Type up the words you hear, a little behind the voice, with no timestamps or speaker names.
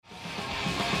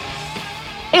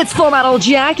It's Full Metal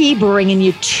Jackie bringing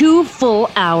you 2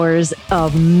 full hours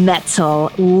of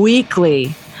metal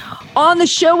weekly. On the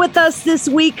show with us this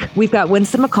week, we've got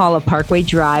Winston McCall of Parkway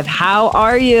Drive. How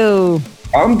are you?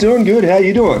 I'm doing good. How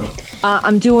you doing?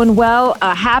 I'm doing well.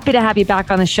 Happy to have you back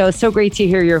on the show. So great to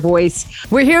hear your voice.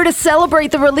 We're here to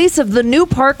celebrate the release of the new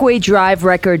Parkway Drive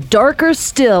record, Darker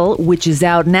Still, which is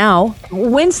out now.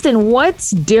 Winston, what's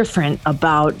different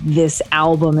about this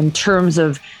album in terms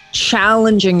of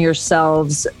challenging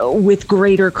yourselves with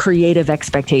greater creative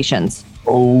expectations?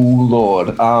 Oh, Lord.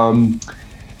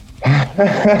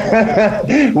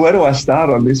 Where do I start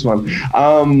on this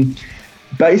one?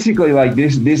 Basically, like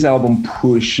this album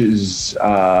pushes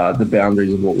the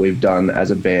boundaries of what we've done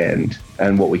as a band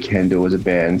and what we can do as a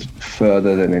band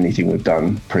further than anything we've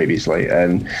done previously.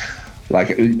 And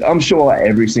like, I'm sure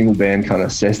every single band kind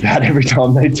of says that every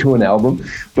time they do an album.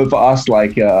 But for us,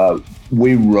 like,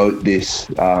 we wrote this,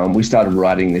 we started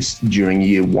writing this during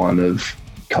year one of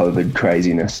COVID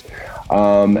craziness.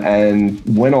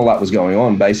 And when all that was going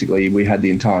on, basically, we had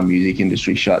the entire music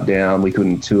industry shut down. We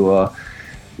couldn't tour.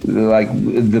 Like,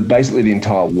 basically the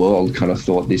entire world kind of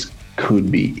thought this could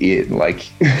be it.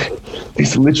 Like,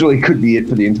 this literally could be it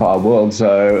for the entire world.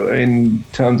 So in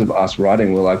terms of us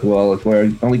writing, we're like, well, if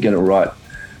we're only going to write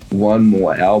one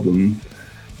more album,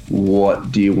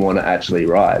 what do you want to actually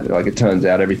write? Like, it turns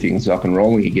out everything's up and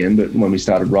rolling again. But when we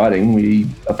started writing, we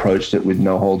approached it with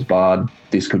no holds barred.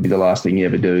 This could be the last thing you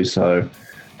ever do. So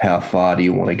how far do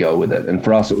you want to go with it? And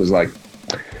for us, it was like,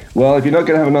 well, if you're not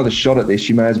going to have another shot at this,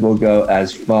 you may as well go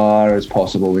as far as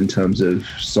possible in terms of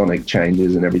sonic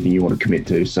changes and everything you want to commit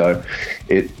to. So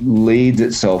it leads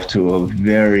itself to a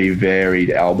very varied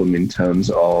album in terms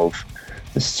of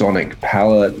the sonic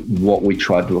palette, what we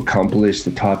tried to accomplish,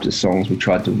 the types of songs we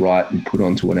tried to write and put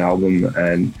onto an album,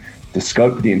 and the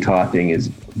scope of the entire thing is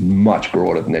much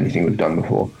broader than anything we've done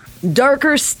before.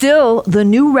 Darker Still, the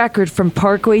new record from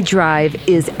Parkway Drive,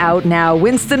 is out now.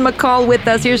 Winston McCall with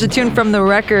us. Here's a tune from the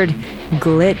record,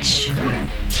 Glitch.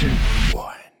 3, 2,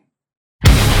 1.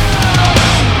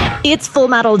 It's Full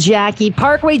Metal Jackie.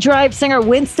 Parkway Drive singer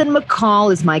Winston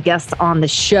McCall is my guest on the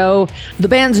show. The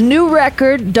band's new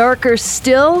record, Darker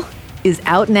Still, is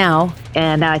out now,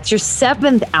 and it's your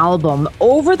 7th album.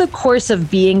 Over the course of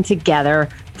being together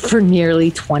for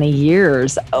nearly 20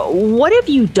 years, what have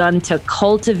you done to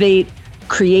cultivate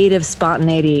creative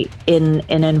spontaneity in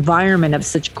an environment of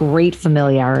such great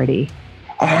familiarity?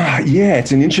 Yeah,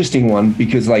 it's an interesting one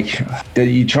because, like,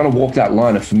 you're trying to walk that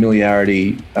line of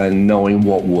familiarity and knowing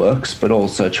what works, but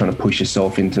also trying to push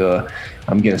yourself into,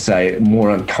 I'm going to say, more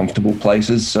uncomfortable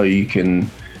places so you can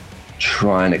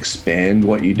try and expand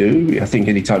what you do. I think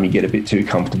anytime you get a bit too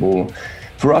comfortable,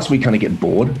 for us, we kind of get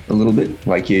bored a little bit.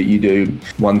 Like, you do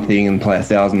one thing and play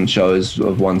 1,000 shows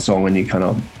of one song and you kind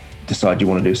of decide you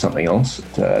want to do something else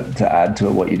to add to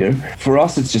what you do. For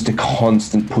us, it's just a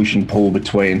constant push and pull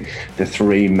between the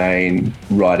 3 main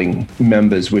writing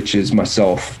members, which is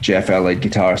myself, Jeff, our lead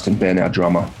guitarist, and Ben, our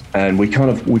drummer. And we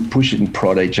push it and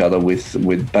prod each other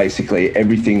with basically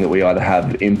everything that we either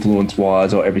have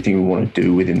influence-wise or everything we want to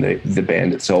do within the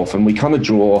band itself. And we kind of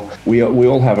we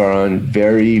all have our own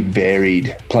very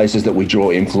varied places that we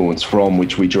draw influence from,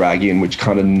 which we drag in, which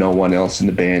kind of no one else in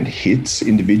the band hits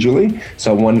individually.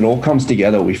 So when it all comes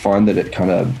together, we find that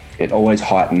it always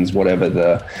heightens whatever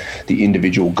the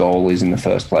individual goal is in the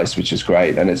first place, which is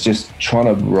great. And it's just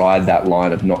trying to ride that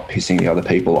line of not pissing the other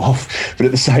people off, but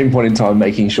at the same point in time,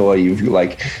 making sure you're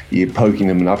poking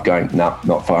them enough, going, nah,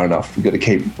 not far enough. We got to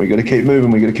keep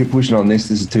moving. We got to keep pushing on this.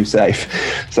 This is too safe.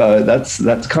 So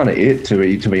that's kind of it,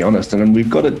 to be honest. And we've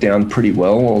got it down pretty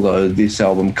well, although this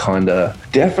album kind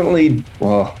of definitely,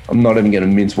 well, I'm not even going to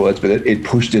mince words, but it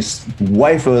pushed us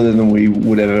way further than we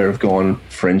would ever have gone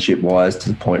friendship wise, to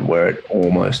the point where it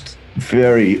almost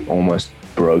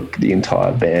broke the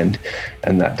entire band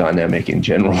and that dynamic in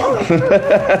general.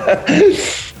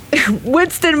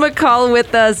 Winston McCall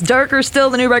with us. Darker Still,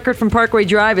 the new record from Parkway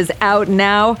Drive, is out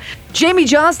now. Jamie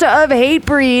Josta of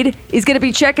Hatebreed is going to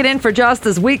be checking in for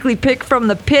Josta's weekly pick from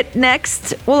the pit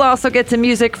next. We'll also get to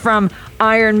music from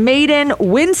Iron Maiden.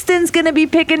 Winston's going to be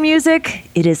picking music.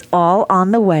 It is all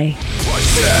on the way.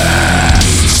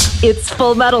 It's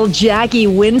Full Metal Jackie.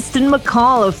 Winston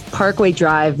McCall of Parkway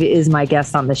Drive is my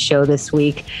guest on the show this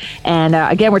week. And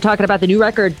again, we're talking about the new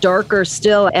record, Darker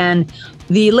Still. And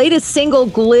the latest single,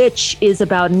 Glitch, is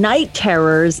about night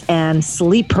terrors and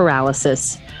sleep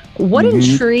paralysis. What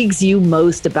intrigues you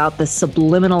most about the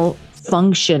subliminal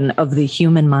function of the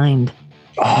human mind?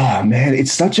 Oh man,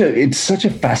 it's such a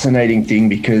fascinating thing,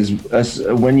 because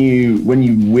when you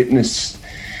witness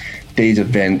these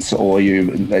events, or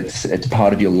it's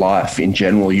part of your life in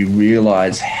general, you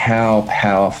realize how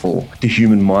powerful the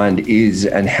human mind is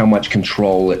and how much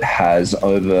control it has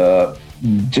over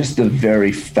just the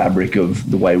very fabric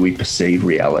of the way we perceive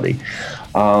reality.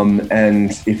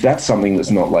 And if that's something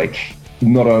that's not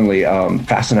only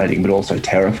fascinating but also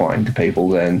terrifying to people,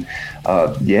 then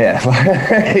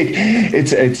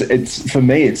it's for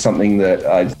me, it's something that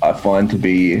I find to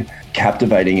be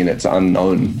captivating in its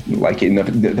unknown, like in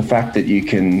the fact that you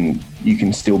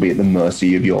can still be at the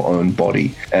mercy of your own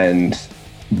body, and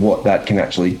what that can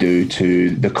actually do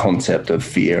to the concept of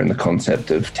fear and the concept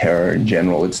of terror in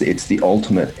general. It's the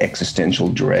ultimate existential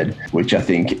dread, which I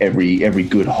think every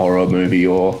good horror movie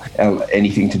or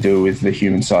anything to do with the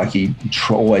human psyche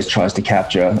always tries to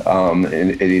capture. And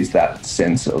it is that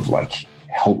sense of like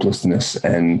helplessness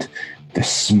and the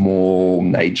small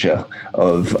nature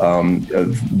of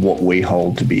what we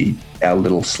hold to be our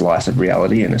little slice of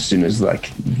reality. And as soon as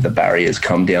like the barriers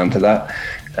come down to that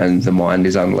and the mind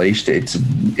is unleashed, it's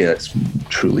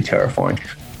truly terrifying.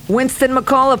 Winston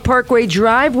McCall of Parkway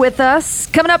Drive with us.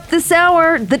 Coming up this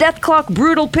hour, the Dethklok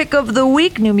Brutal Pick of the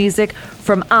Week. New music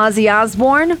from Ozzy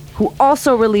Osbourne, who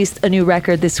also released a new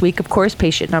record this week, of course,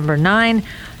 Patient Number 9,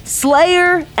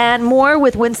 Slayer, and more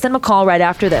with Winston McCall right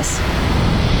after this.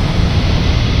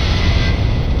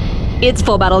 It's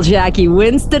Full Metal Jackie.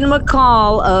 Winston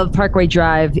McCall of Parkway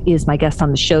Drive is my guest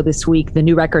on the show this week. The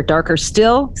new record, Darker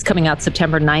Still, is coming out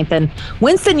September 9th. And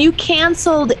Winston, you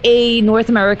canceled a North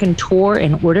American tour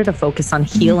in order to focus on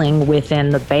healing within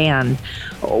the band.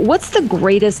 What's the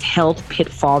greatest health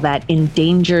pitfall that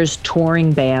endangers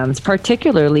touring bands,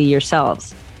 particularly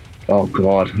yourselves? Oh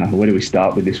God, where do we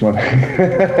start with this one?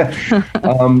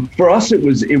 For us, it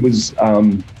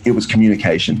was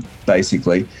communication.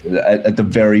 Basically, at the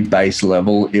very base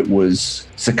level, it was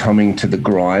succumbing to the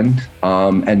grind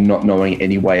and not knowing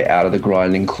any way out of the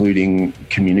grind, including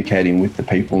communicating with the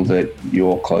people that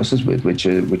you're closest with, which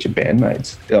are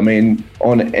bandmates. I mean,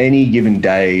 on any given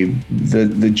day,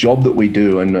 the job that we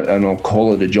do, and I'll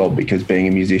call it a job because being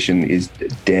a musician is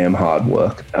damn hard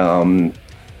work.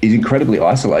 Is incredibly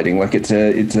isolating. Like it's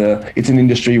an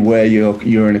industry where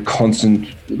you're in a constant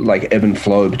like ebb and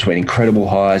flow between incredible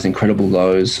highs, incredible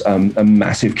lows, a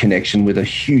massive connection with a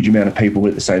huge amount of people, but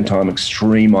at the same time,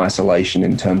 extreme isolation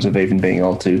in terms of even being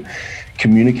able to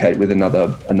communicate with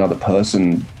another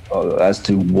person as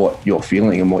to what you're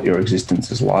feeling and what your existence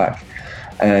is like.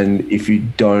 And if you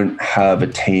don't have a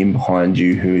team behind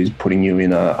you who is putting you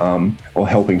in or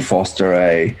helping foster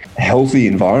a healthy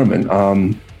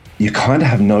environment, you kind of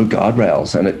have no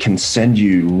guardrails, and it can send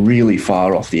you really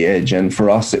far off the edge. And for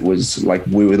us, it was like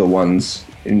we were the ones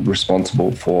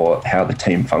responsible for how the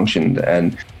team functioned.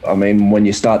 And I mean, when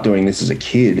you start doing this as a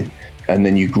kid and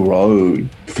then you grow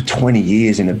for 20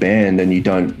 years in a band and you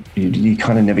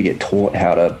kind of never get taught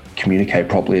how to communicate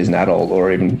properly as an adult,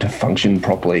 or even to function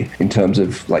properly in terms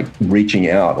of like reaching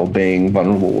out or being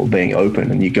vulnerable or being open.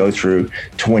 And you go through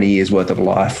 20 years worth of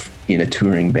life in a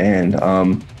touring band,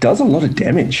 does a lot of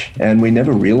damage. And we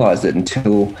never realized it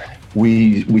until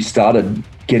we started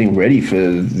getting ready for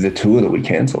the tour that we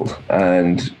canceled.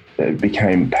 And it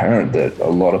became apparent that a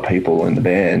lot of people in the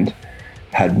band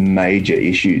had major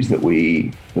issues that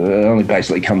we only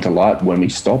basically come to light when we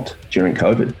stopped during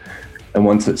COVID. And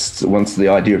once the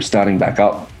idea of starting back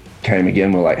up came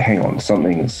again, we're like, hang on,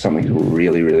 something's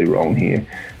really, really wrong here.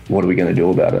 What are we going to do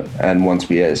about it? And once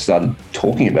we started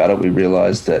talking about it, we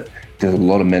realized that there's a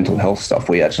lot of mental health stuff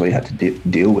we actually had to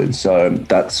deal with. So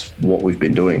that's what we've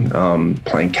been doing,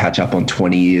 playing catch up on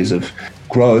 20 years of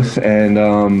growth and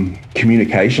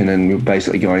communication. And we're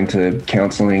basically going to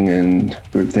counseling and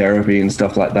group therapy and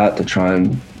stuff like that to try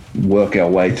and work our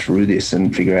way through this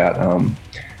and figure out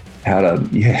how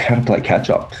to play catch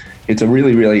up. It's a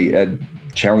really, really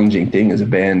challenging thing as a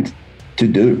band to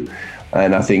do.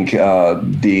 And I think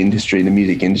the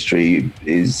music industry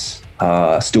is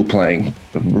still playing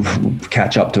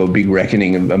catch up to a big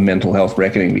reckoning, a mental health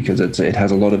reckoning, because it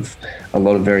has a lot of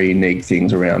very unique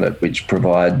things around it, which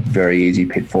provide very easy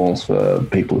pitfalls for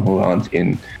people who aren't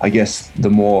in, I guess,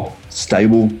 the more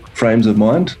stable frames of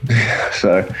mind.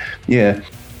 So, yeah.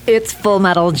 It's Full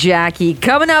Metal Jackie.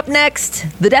 Coming up next,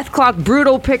 the Dethklok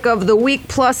Brutal Pick of the Week,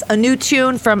 plus a new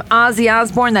tune from Ozzy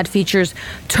Osbourne that features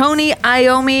Tony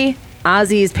Iommi.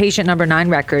 Ozzy's Patient Number 9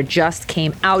 record just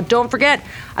came out. Don't forget,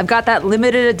 I've got that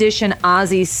limited edition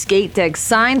Ozzy skate deck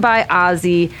signed by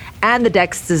Ozzy and the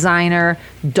deck's designer,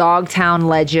 Dogtown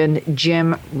legend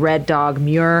Jim Red Dog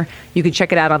Muir. You can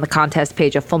check it out on the contest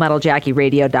page of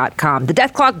FullMetalJackieRadio.com. The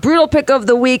Dethklok Brutal Pick of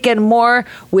the Week and more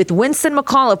with Winston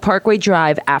McCall of Parkway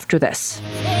Drive after this.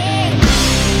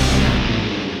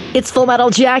 It's Full Metal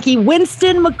Jackie.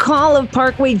 Winston McCall of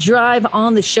Parkway Drive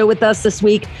on the show with us this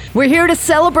week. We're here to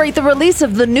celebrate the release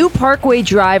of the new Parkway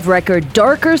Drive record,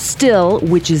 Darker Still,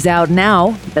 which is out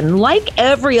now. And like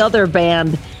every other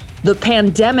band, the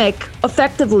pandemic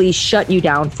effectively shut you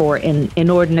down for an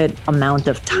inordinate amount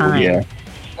of time. Yeah.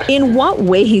 In what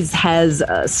ways has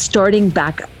starting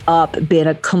back up been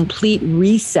a complete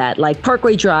reset, like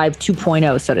Parkway Drive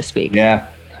 2.0, so to speak? Yeah.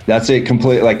 That's it.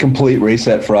 Complete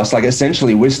reset for us. Like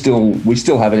essentially we still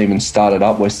haven't even started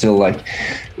up. We're still like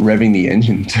revving the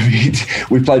engine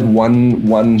we played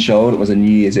one show, and it was a New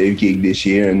Year's Eve gig this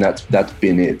year, and that's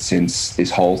been it since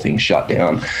this whole thing shut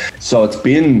down. So it's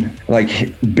been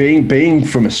like being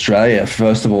from Australia,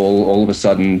 first of all of a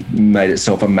sudden made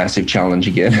itself a massive challenge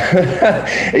again.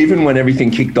 Even when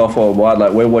everything kicked off worldwide,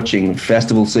 like we're watching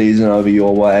festival season over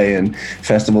your way and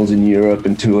festivals in Europe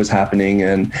and tours happening,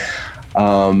 and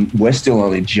we're still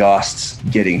only just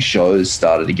getting shows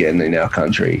started again in our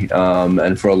country.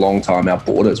 And for a long time, our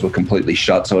borders were completely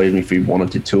shut. So even if we wanted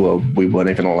to tour, we weren't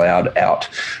even allowed out,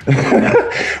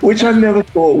 which I never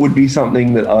thought would be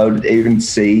something that I would even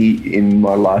see in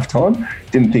my lifetime.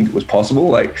 Didn't think it was possible.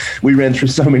 Like we ran through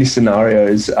so many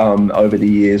scenarios over the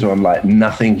years where I'm like,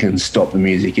 nothing can stop the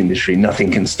music industry.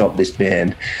 Nothing can stop this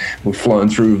band. We've flown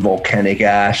through volcanic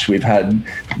ash. We've had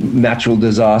natural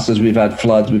disasters. We've had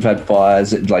floods. We've had fires.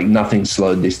 Like nothing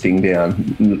slowed this thing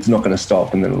down. It's not going to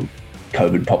stop. And then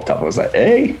COVID popped up. I was like,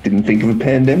 hey, didn't think of a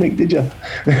pandemic, did you?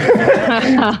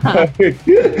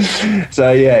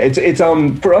 So yeah,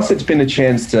 it's for us, it's been a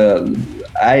chance to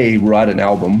write an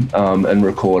album and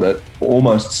record it,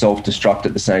 almost self-destruct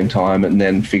at the same time, and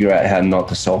then figure out how not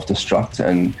to self-destruct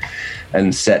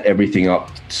and set everything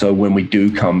up so when we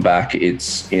do come back,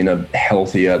 it's in a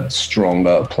healthier,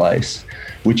 stronger place,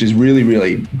 which is really,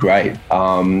 really great.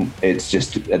 It's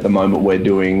just at the moment we're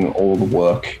doing all the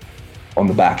work on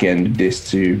the back end of this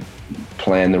to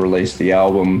plan the release of the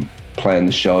album, plan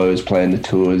the shows, plan the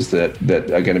tours that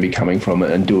are going to be coming from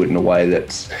it, and do it in a way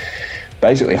that's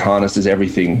basically harnesses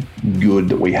everything good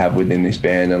that we have within this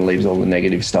band and leaves all the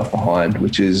negative stuff behind,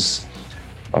 which is,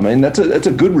 I mean, that's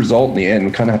a good result in the end.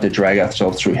 We kind of have to drag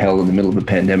ourselves through hell in the middle of a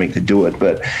pandemic to do it.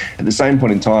 But at the same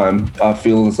point in time, I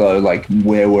feel as though like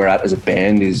where we're at as a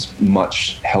band is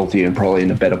much healthier and probably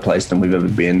in a better place than we've ever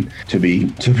been, to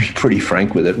be pretty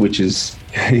frank with it, which is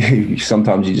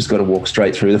sometimes you just got to walk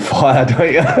straight through the fire,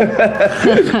 don't you?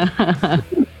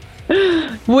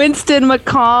 Winston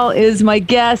McCall is my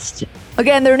guest.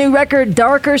 Again, their new record,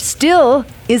 Darker Still,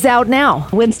 is out now.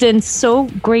 Winston, so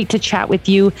great to chat with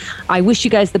you. I wish you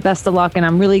guys the best of luck, and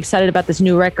I'm really excited about this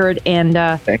new record, and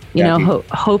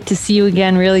hope to see you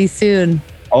again really soon.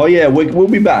 Oh yeah, we'll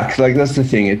be back. Like that's the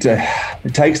thing. It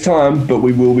takes time, but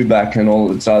we will be back, and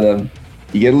it's either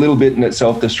you get a little bit and it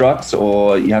self-destructs,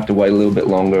 or you have to wait a little bit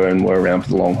longer, and we're around for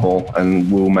the long haul,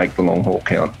 and we'll make the long haul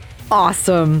count.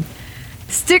 Awesome.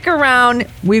 Stick around.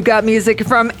 We've got music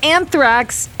from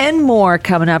Anthrax and more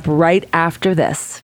coming up right after this.